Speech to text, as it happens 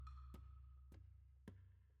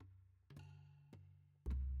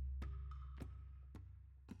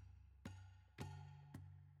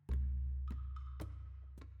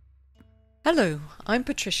Hello, I'm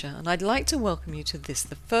Patricia, and I'd like to welcome you to this,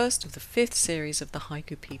 the first of the fifth series of the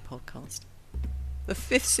Haiku P podcast. The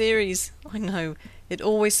fifth series! I know, it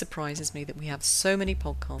always surprises me that we have so many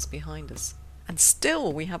podcasts behind us, and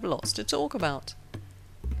still we have lots to talk about.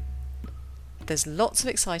 There's lots of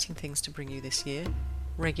exciting things to bring you this year.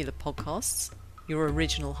 Regular podcasts, your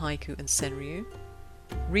original haiku and senryu,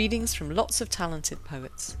 readings from lots of talented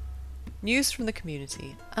poets, news from the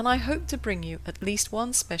community, and I hope to bring you at least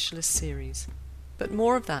one specialist series, but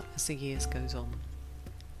more of that as the years goes on.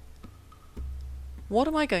 What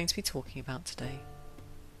am I going to be talking about today?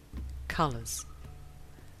 Colours.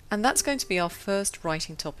 And that's going to be our first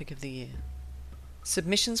writing topic of the year.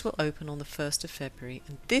 Submissions will open on the 1st of February,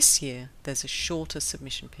 and this year there's a shorter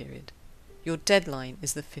submission period. Your deadline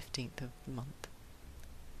is the 15th of the month.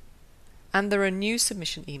 And there are new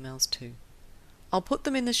submission emails too. I'll put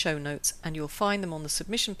them in the show notes and you'll find them on the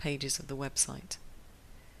submission pages of the website.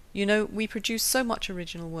 You know, we produce so much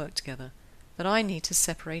original work together that I need to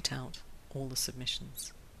separate out all the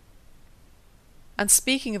submissions. And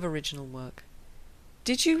speaking of original work,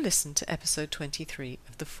 did you listen to episode 23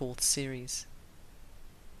 of the 4th series?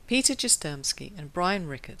 Peter Jastrzemski and Brian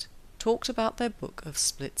Rickert talked about their book of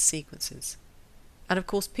split sequences. And of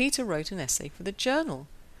course Peter wrote an essay for the journal,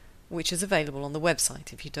 which is available on the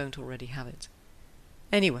website if you don't already have it.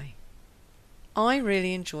 Anyway, I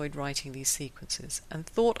really enjoyed writing these sequences and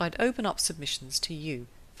thought I'd open up submissions to you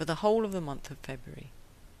for the whole of the month of February.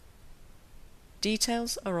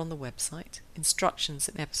 Details are on the website, instructions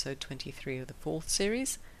in episode 23 of the 4th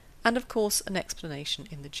series, and of course an explanation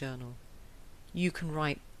in the journal. You can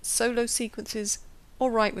write solo sequences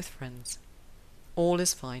or write with friends. All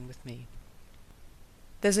is fine with me.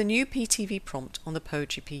 There's a new PTV prompt on the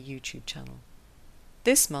Poetry P YouTube channel,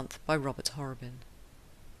 this month by Robert Horobin.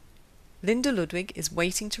 Linda Ludwig is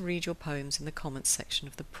waiting to read your poems in the comments section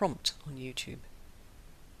of the prompt on YouTube.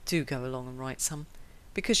 Do go along and write some,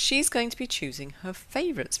 because she's going to be choosing her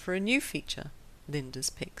favourites for a new feature,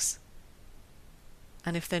 Linda's Picks.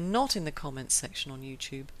 And if they're not in the comments section on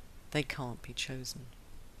YouTube, they can't be chosen.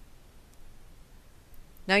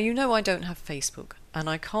 Now you know I don't have Facebook, and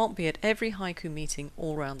I can't be at every haiku meeting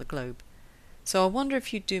all around the globe, so I wonder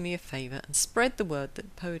if you'd do me a favour and spread the word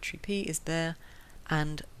that Poetry P is there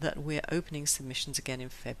and that we're opening submissions again in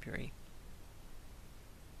February.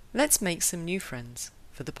 Let's make some new friends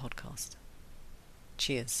for the podcast.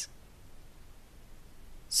 Cheers.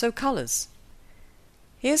 So colours.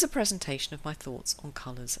 Here's a presentation of my thoughts on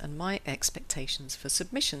colours and my expectations for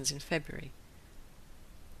submissions in February.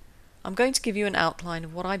 I'm going to give you an outline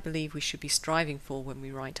of what I believe we should be striving for when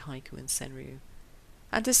we write haiku and senryu,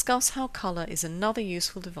 and discuss how colour is another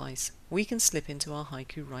useful device we can slip into our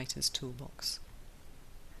haiku writer's toolbox.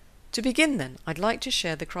 To begin then, I'd like to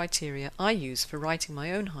share the criteria I use for writing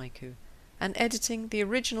my own haiku and editing the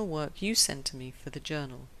original work you sent to me for the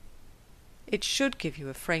journal. It should give you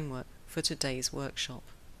a framework for today's workshop.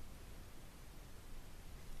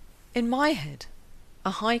 In my head,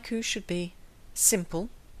 a haiku should be simple,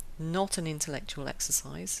 not an intellectual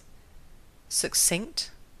exercise,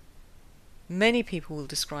 succinct. Many people will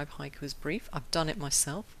describe haiku as brief. I've done it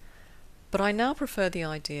myself, but I now prefer the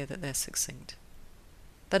idea that they're succinct.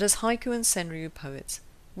 That as haiku and senryu poets,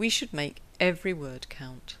 we should make every word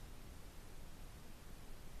count.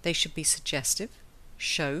 They should be suggestive,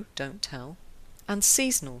 show, don't tell, and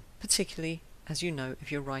seasonal, particularly, as you know,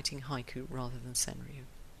 if you're writing haiku rather than senryu.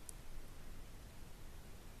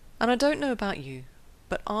 And I don't know about you,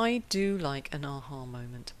 but I do like an aha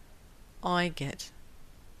moment. I get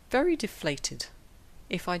very deflated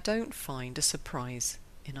if I don't find a surprise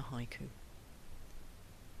in a haiku.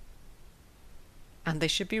 And they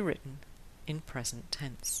should be written in present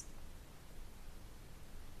tense.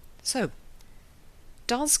 So,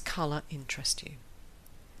 does colour interest you?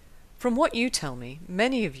 From what you tell me,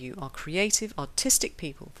 many of you are creative, artistic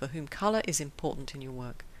people for whom colour is important in your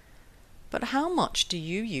work. But how much do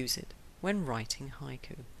you use it when writing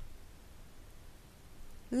haiku?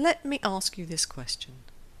 Let me ask you this question.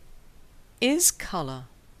 Is colour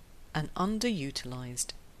an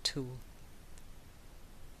underutilised tool?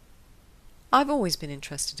 I've always been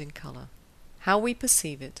interested in colour, how we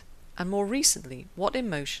perceive it, and more recently what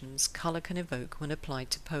emotions colour can evoke when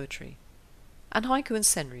applied to poetry, and haiku and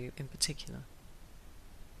senryu in particular.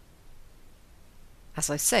 As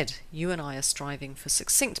I said, you and I are striving for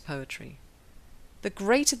succinct poetry. The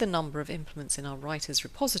greater the number of implements in our writer's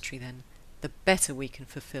repository then, the better we can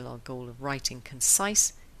fulfil our goal of writing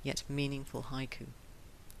concise yet meaningful haiku.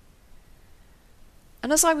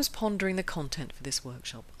 And as I was pondering the content for this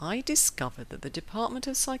workshop, I discovered that the Department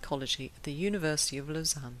of Psychology at the University of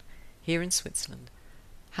Lausanne, here in Switzerland,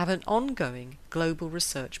 have an ongoing global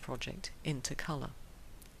research project into colour.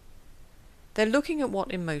 They're looking at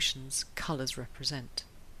what emotions colours represent,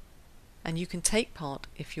 and you can take part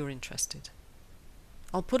if you're interested.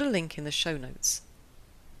 I'll put a link in the show notes,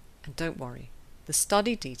 and don't worry, the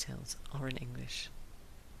study details are in English.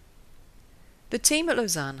 The team at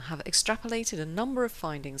Lausanne have extrapolated a number of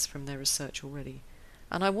findings from their research already,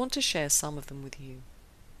 and I want to share some of them with you.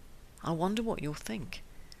 I wonder what you'll think.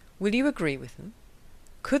 Will you agree with them?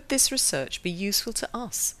 Could this research be useful to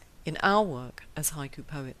us in our work as haiku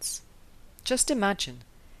poets? Just imagine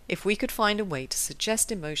if we could find a way to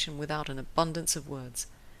suggest emotion without an abundance of words.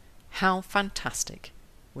 How fantastic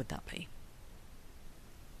would that be?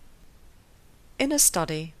 In a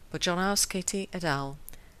study by Jonauskety et al.,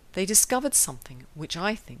 they discovered something which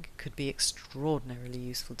I think could be extraordinarily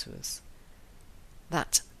useful to us.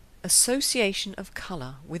 That association of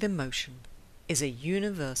colour with emotion is a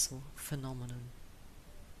universal phenomenon.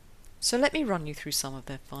 So let me run you through some of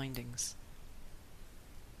their findings.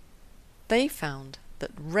 They found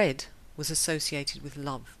that red was associated with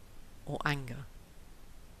love or anger,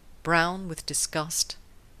 brown with disgust,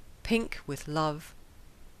 pink with love,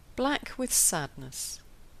 black with sadness,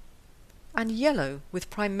 and yellow with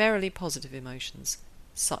primarily positive emotions,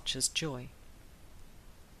 such as joy.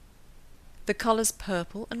 The colours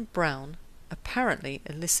purple and brown apparently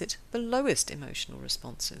elicit the lowest emotional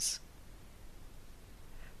responses.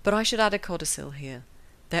 But I should add a codicil here.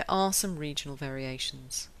 There are some regional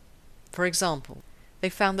variations. For example, they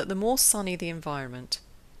found that the more sunny the environment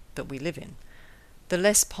that we live in, the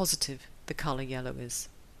less positive the colour yellow is.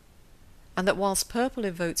 And that whilst purple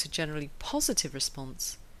evokes a generally positive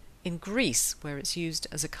response, in Greece, where it's used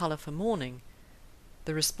as a colour for mourning,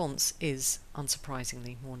 the response is,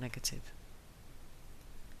 unsurprisingly, more negative.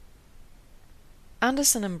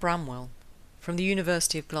 Anderson and Bramwell, from the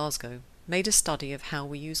University of Glasgow, made a study of how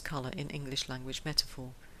we use colour in English language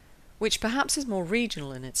metaphor, which perhaps is more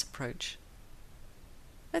regional in its approach.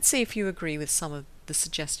 Let's see if you agree with some of the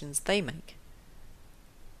suggestions they make.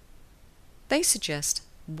 They suggest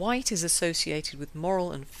white is associated with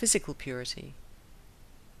moral and physical purity,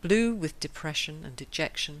 blue with depression and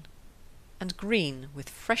dejection, and green with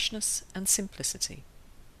freshness and simplicity.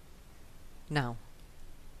 Now,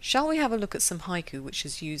 shall we have a look at some haiku which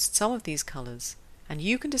has used some of these colours, and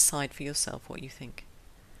you can decide for yourself what you think.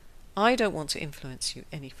 I don't want to influence you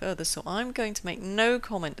any further, so I'm going to make no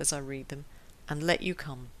comment as I read them and let you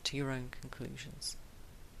come to your own conclusions.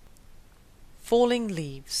 Falling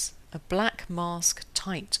leaves, a black mask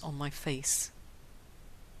tight on my face.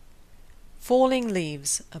 Falling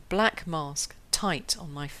leaves, a black mask tight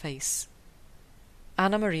on my face.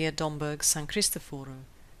 Anna Maria Domberg San Cristoforo,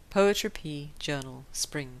 Poetry P Journal,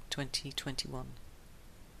 Spring 2021.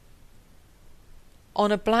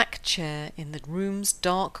 On a black chair in the room's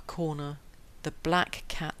dark corner, the black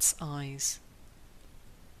cat's eyes.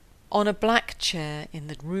 On a black chair in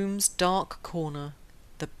the room's dark corner,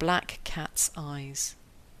 the black cat's eyes.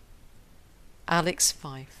 Alex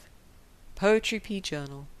Fife, Poetry P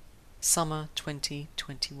Journal, Summer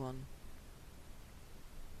 2021.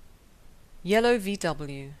 Yellow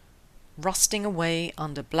VW, rusting away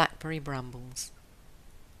under blackberry brambles.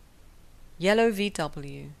 Yellow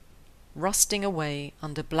VW, rusting away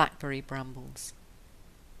under blackberry brambles.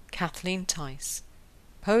 Kathleen Tice,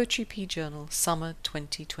 Poetry P Journal, Summer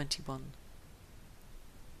 2021.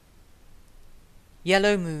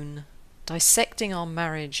 Yellow moon, dissecting our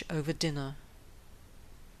marriage over dinner.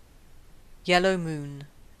 Yellow moon,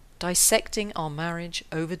 dissecting our marriage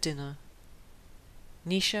over dinner.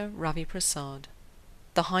 Nisha Ravi Prasad,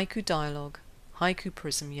 The Haiku Dialogue, Haiku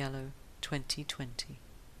Prism Yellow, 2020.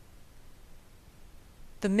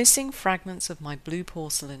 The missing fragments of my blue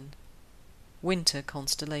porcelain, Winter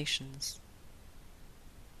Constellations.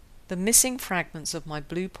 The missing fragments of my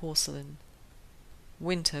blue porcelain,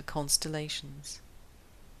 Winter Constellations.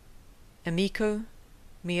 Emiko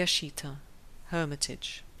Miyashita,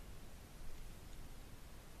 Hermitage.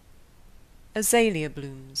 Azalea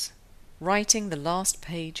blooms, writing the last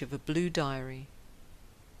page of a blue diary.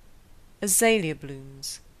 Azalea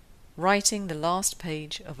blooms, writing the last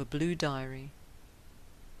page of a blue diary.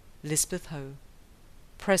 Lisbeth Ho,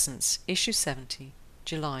 Presence, Issue 70,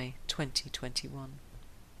 July 2021.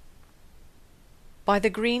 By the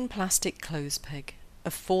green plastic clothes peg,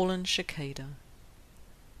 a fallen cicada.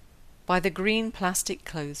 By the green plastic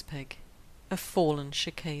clothes peg, a fallen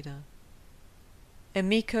cicada.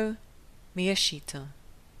 Emiko Miyashita,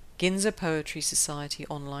 Ginza Poetry Society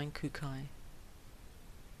Online Kukai.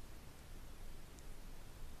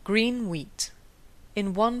 Green wheat,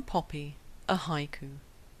 in one poppy, a haiku.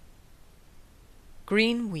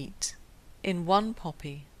 Green wheat, in one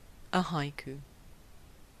poppy, a haiku.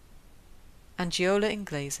 Angiola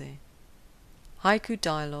Inglese, Haiku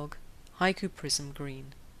Dialogue, Haiku Prism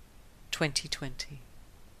Green, 2020.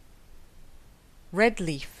 Red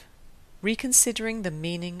Leaf, reconsidering the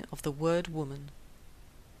meaning of the word woman.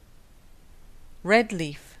 Red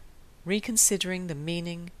Leaf, reconsidering the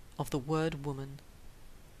meaning of the word woman.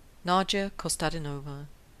 Nadia Kostadinova,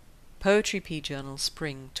 Poetry P Journal,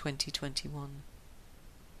 Spring 2021.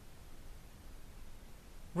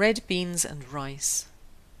 Red Beans and Rice,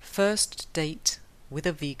 first date with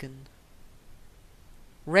a vegan.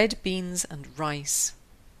 Red beans and rice,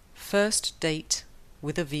 first date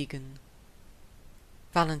with a vegan.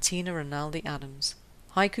 Valentina Rinaldi Adams,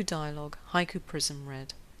 Haiku Dialogue, Haiku Prism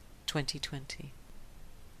Red, 2020.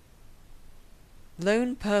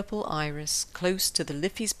 Lone purple iris close to the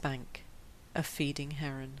Liffey's bank, a feeding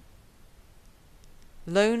heron.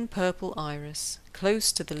 Lone purple iris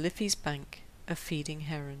close to the Liffey's bank, a feeding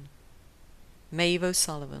heron. Maeve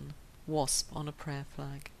O'Sullivan, wasp on a prayer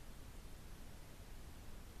flag.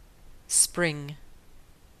 Spring,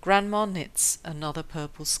 Grandma knits another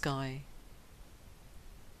purple sky.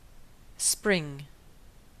 Spring,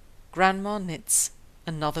 Grandma knits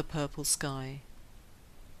another purple sky.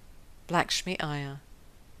 Lakshmi Iyer,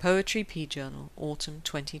 Poetry P Journal, Autumn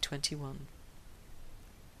 2021.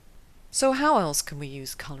 So how else can we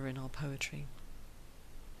use colour in our poetry?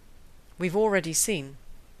 We've already seen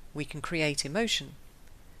we can create emotion,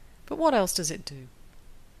 but what else does it do?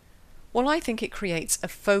 Well, I think it creates a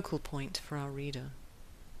focal point for our reader.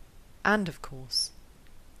 And, of course,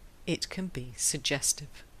 it can be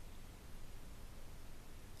suggestive.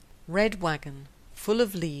 Red wagon, full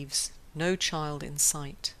of leaves, no child in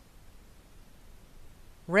sight.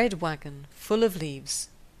 Red wagon, full of leaves,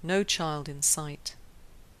 no child in sight.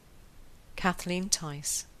 Kathleen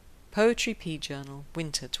Tice, Poetry P Journal,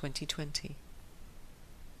 Winter 2020.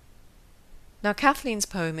 Now, Kathleen's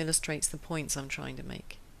poem illustrates the points I'm trying to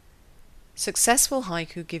make. Successful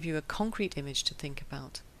haiku give you a concrete image to think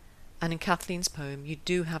about, and in Kathleen's poem you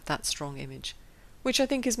do have that strong image, which I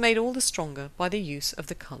think is made all the stronger by the use of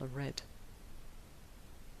the colour red.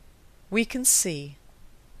 We can see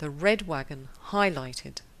the red wagon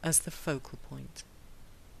highlighted as the focal point.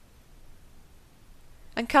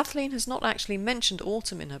 And Kathleen has not actually mentioned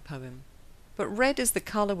autumn in her poem, but red is the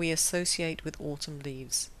colour we associate with autumn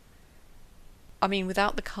leaves. I mean,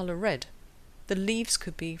 without the colour red, the leaves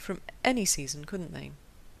could be from any season, couldn't they?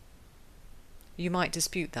 You might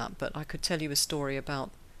dispute that, but I could tell you a story about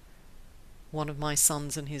one of my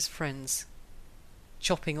sons and his friends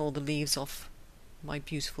chopping all the leaves off my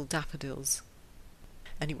beautiful daffodils.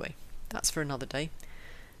 Anyway, that's for another day.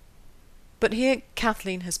 But here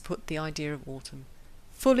Kathleen has put the idea of autumn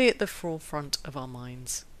fully at the forefront of our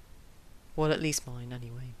minds. Well, at least mine,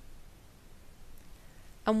 anyway.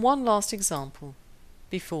 And one last example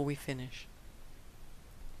before we finish.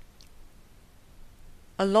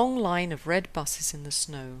 A long line of red buses in the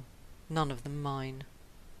snow, none of them mine.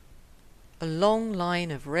 A long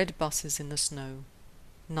line of red buses in the snow,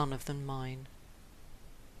 none of them mine.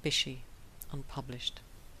 Bishi, unpublished.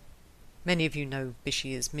 Many of you know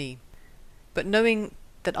Bishi is me, but knowing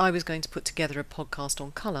that I was going to put together a podcast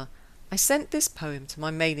on colour, I sent this poem to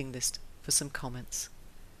my mailing list for some comments.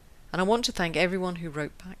 And I want to thank everyone who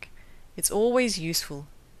wrote back. It's always useful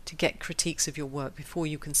to get critiques of your work before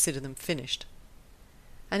you consider them finished.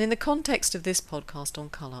 And in the context of this podcast on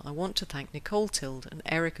colour, I want to thank Nicole Tilde and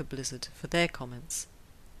Erica Blizzard for their comments.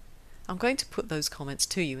 I'm going to put those comments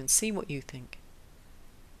to you and see what you think.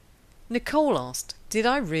 Nicole asked, did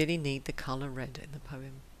I really need the colour red in the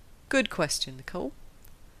poem? Good question, Nicole.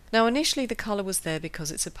 Now, initially the colour was there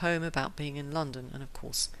because it's a poem about being in London, and of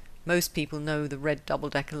course, most people know the red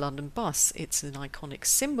double-decker London bus. It's an iconic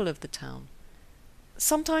symbol of the town.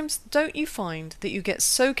 Sometimes don't you find that you get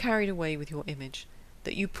so carried away with your image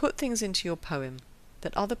that you put things into your poem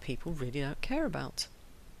that other people really don't care about?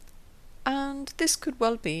 And this could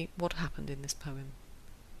well be what happened in this poem.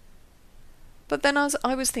 But then as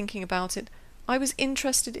I was thinking about it, I was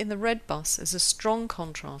interested in the red bus as a strong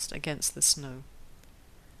contrast against the snow,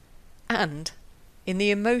 and in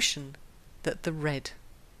the emotion that the red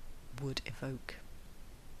would evoke.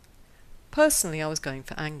 Personally, I was going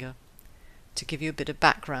for anger. To give you a bit of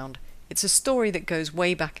background, it's a story that goes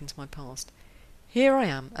way back into my past. Here I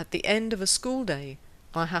am at the end of a school day.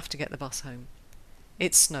 I have to get the bus home.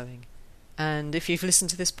 It's snowing, and if you've listened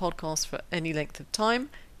to this podcast for any length of time,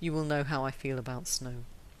 you will know how I feel about snow.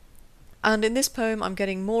 And in this poem I'm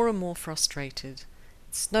getting more and more frustrated.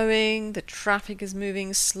 It's snowing, the traffic is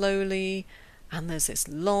moving slowly, and there's this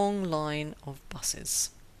long line of buses.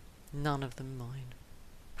 None of them mine.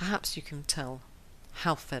 Perhaps you can tell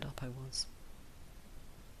how fed up I was.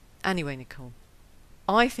 Anyway, Nicole,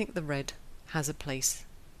 I think the red has a place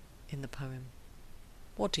in the poem.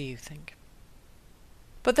 What do you think?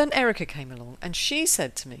 But then Erica came along and she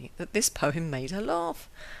said to me that this poem made her laugh,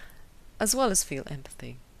 as well as feel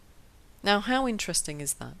empathy. Now, how interesting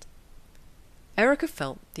is that? Erica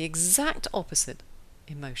felt the exact opposite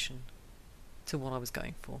emotion to what I was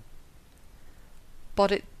going for.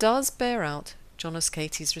 But it does bear out John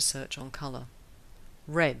Ascati's research on colour.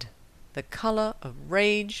 Red, the colour of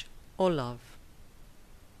rage or love,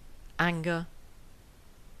 anger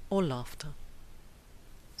or laughter.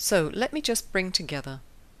 So let me just bring together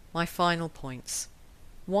my final points,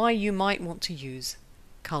 why you might want to use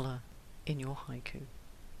colour in your haiku.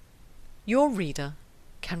 Your reader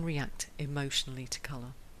can react emotionally to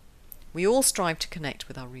colour. We all strive to connect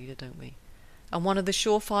with our reader, don't we? And one of the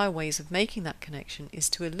surefire ways of making that connection is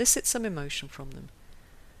to elicit some emotion from them.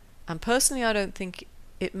 And personally, I don't think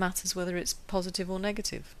it matters whether it's positive or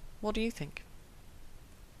negative. What do you think?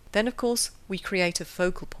 Then, of course, we create a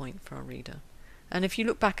focal point for our reader. And if you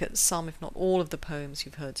look back at some, if not all, of the poems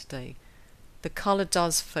you've heard today, the colour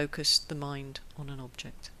does focus the mind on an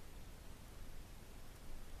object.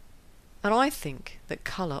 And I think that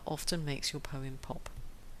colour often makes your poem pop.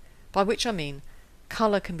 By which I mean,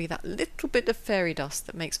 colour can be that little bit of fairy dust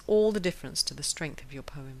that makes all the difference to the strength of your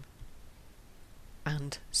poem.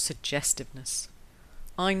 And suggestiveness.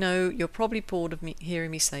 I know you're probably bored of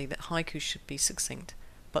hearing me say that haiku should be succinct,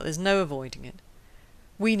 but there's no avoiding it.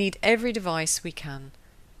 We need every device we can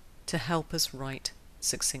to help us write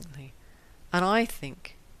succinctly. And I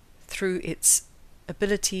think through its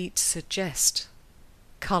ability to suggest,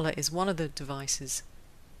 colour is one of the devices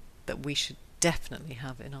that we should definitely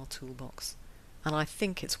have in our toolbox. And I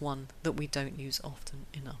think it's one that we don't use often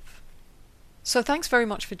enough. So thanks very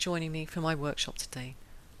much for joining me for my workshop today.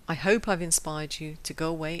 I hope I've inspired you to go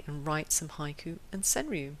away and write some haiku and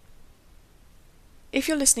senryu. If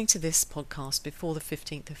you're listening to this podcast before the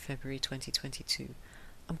 15th of February 2022,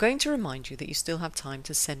 I'm going to remind you that you still have time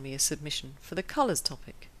to send me a submission for the colours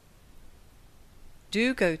topic.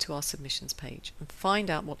 Do go to our submissions page and find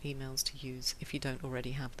out what emails to use if you don't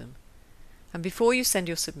already have them. And before you send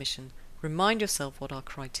your submission, remind yourself what our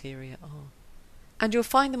criteria are. And you'll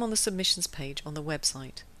find them on the submissions page on the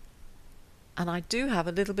website. And I do have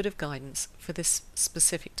a little bit of guidance for this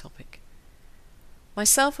specific topic.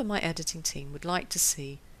 Myself and my editing team would like to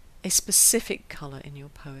see a specific colour in your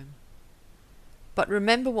poem. But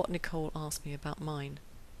remember what Nicole asked me about mine.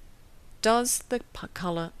 Does the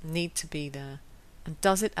colour need to be there? And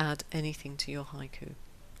does it add anything to your haiku?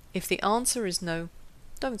 If the answer is no,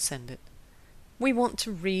 don't send it. We want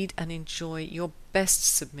to read and enjoy your best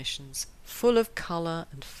submissions, full of colour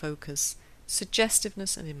and focus,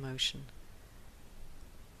 suggestiveness and emotion.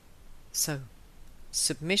 So,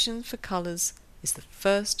 submission for colours is the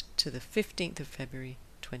 1st to the 15th of February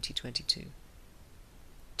 2022.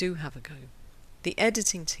 Do have a go. The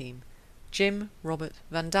editing team, Jim, Robert,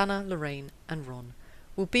 Vandana, Lorraine and Ron,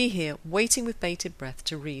 will be here waiting with bated breath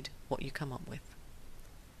to read what you come up with.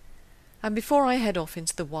 And before I head off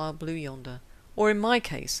into the wild blue yonder, or in my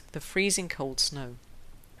case, the freezing cold snow,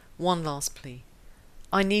 one last plea.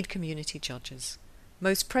 I need community judges,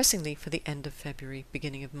 most pressingly for the end of February,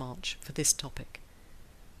 beginning of March, for this topic.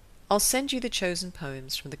 I'll send you the chosen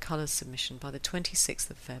poems from the colours submission by the 26th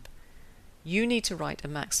of Feb. You need to write a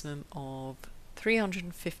maximum of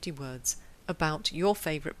 350 words about your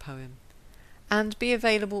favourite poem, and be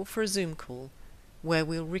available for a Zoom call where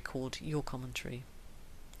we'll record your commentary.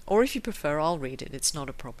 Or if you prefer, I'll read it, it's not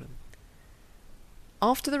a problem.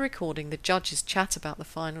 After the recording, the judges chat about the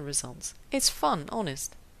final results. It's fun,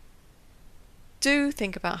 honest. Do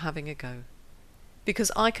think about having a go,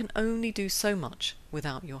 because I can only do so much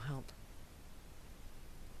without your help.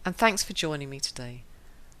 And thanks for joining me today.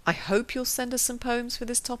 I hope you'll send us some poems for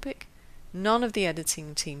this topic. None of the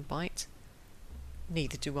editing team bite.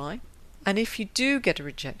 Neither do I. And if you do get a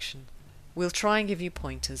rejection, we'll try and give you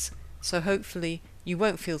pointers, so hopefully you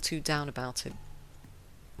won't feel too down about it.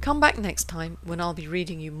 Come back next time when I'll be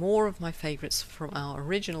reading you more of my favourites from our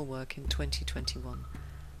original work in 2021.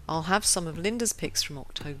 I'll have some of Linda's picks from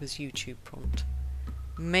October's YouTube prompt.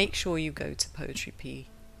 Make sure you go to Poetry P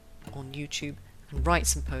on YouTube and write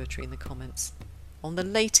some poetry in the comments on the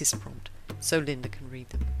latest prompt so Linda can read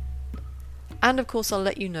them. And of course I'll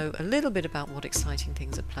let you know a little bit about what exciting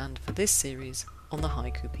things are planned for this series on the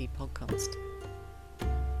Haiku P podcast.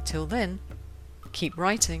 Till then, keep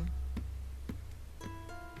writing.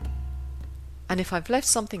 And if I've left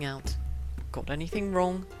something out, got anything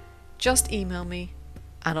wrong, just email me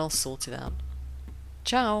and I'll sort it out.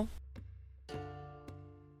 Ciao!